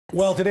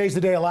Well, today's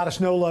the day a lot of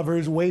snow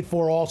lovers wait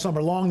for all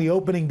summer long, the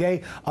opening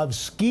day of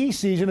ski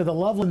season at the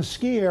Loveland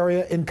Ski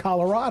Area in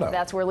Colorado.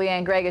 That's where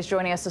Leanne Gregg is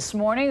joining us this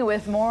morning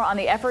with more on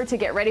the effort to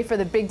get ready for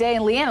the big day.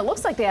 And Leanne, it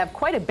looks like they have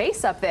quite a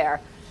base up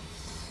there.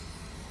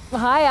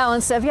 Hi,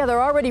 Alan. Steph. Yeah,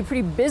 they're already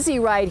pretty busy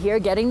right here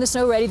getting the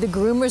snow ready. The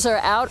groomers are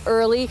out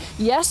early.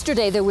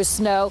 Yesterday there was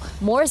snow.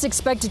 More is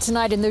expected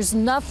tonight, and there's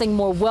nothing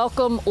more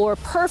welcome or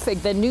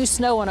perfect than new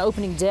snow on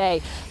opening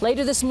day.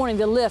 Later this morning,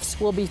 the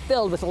lifts will be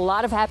filled with a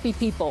lot of happy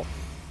people.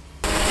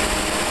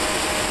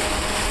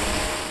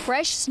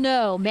 Fresh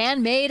snow,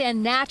 man-made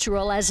and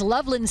natural, as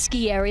Loveland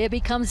Ski Area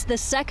becomes the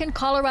second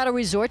Colorado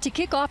resort to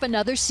kick off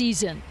another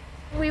season.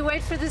 We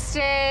wait for this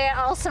day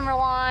all summer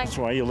long. That's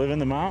why you live in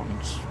the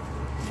mountains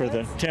for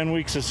the 10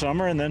 weeks of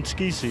summer and then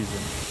ski season.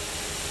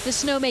 The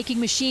snowmaking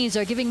machines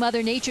are giving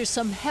Mother Nature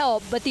some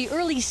help, but the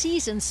early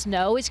season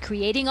snow is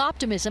creating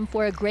optimism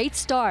for a great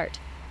start.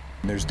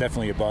 There's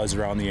definitely a buzz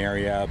around the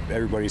area.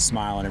 Everybody's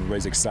smiling,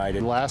 everybody's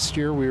excited. Last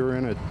year we were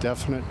in a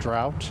definite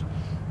drought.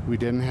 We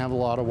didn't have a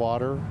lot of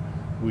water.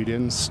 We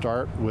didn't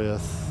start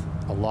with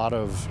a lot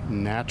of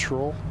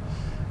natural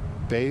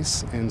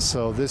base, and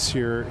so this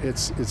year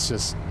it's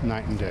just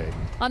night and day.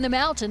 On the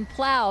mountain,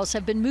 plows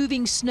have been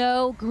moving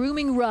snow,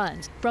 grooming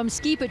runs, from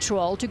ski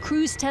patrol to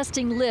crews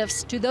testing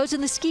lifts to those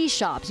in the ski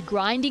shops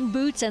grinding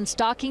boots and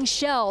stocking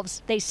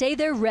shelves. They say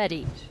they're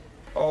ready.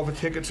 All the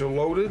tickets are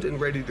loaded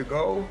and ready to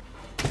go.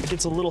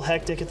 It's a little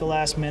hectic at the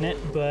last minute,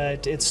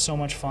 but it's so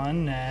much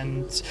fun,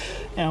 and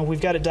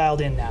we've got it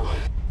dialed in now.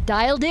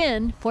 Dialed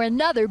in for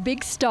another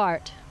big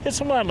start.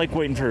 It's a lot like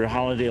waiting for a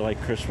holiday like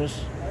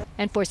Christmas.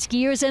 And for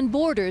skiers and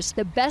boarders,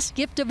 the best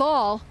gift of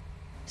all,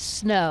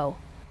 snow.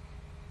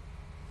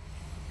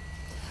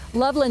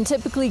 Loveland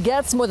typically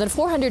gets more than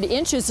 400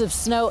 inches of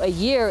snow a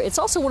year. It's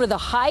also one of the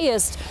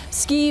highest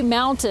ski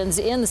mountains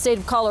in the state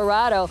of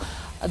Colorado.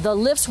 The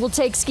lifts will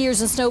take skiers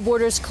and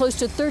snowboarders close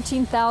to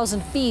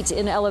 13,000 feet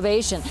in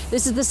elevation.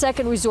 This is the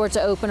second resort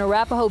to open.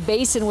 Arapahoe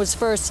Basin was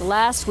first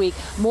last week.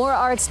 More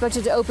are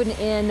expected to open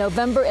in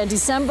November and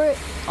December.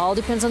 All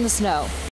depends on the snow.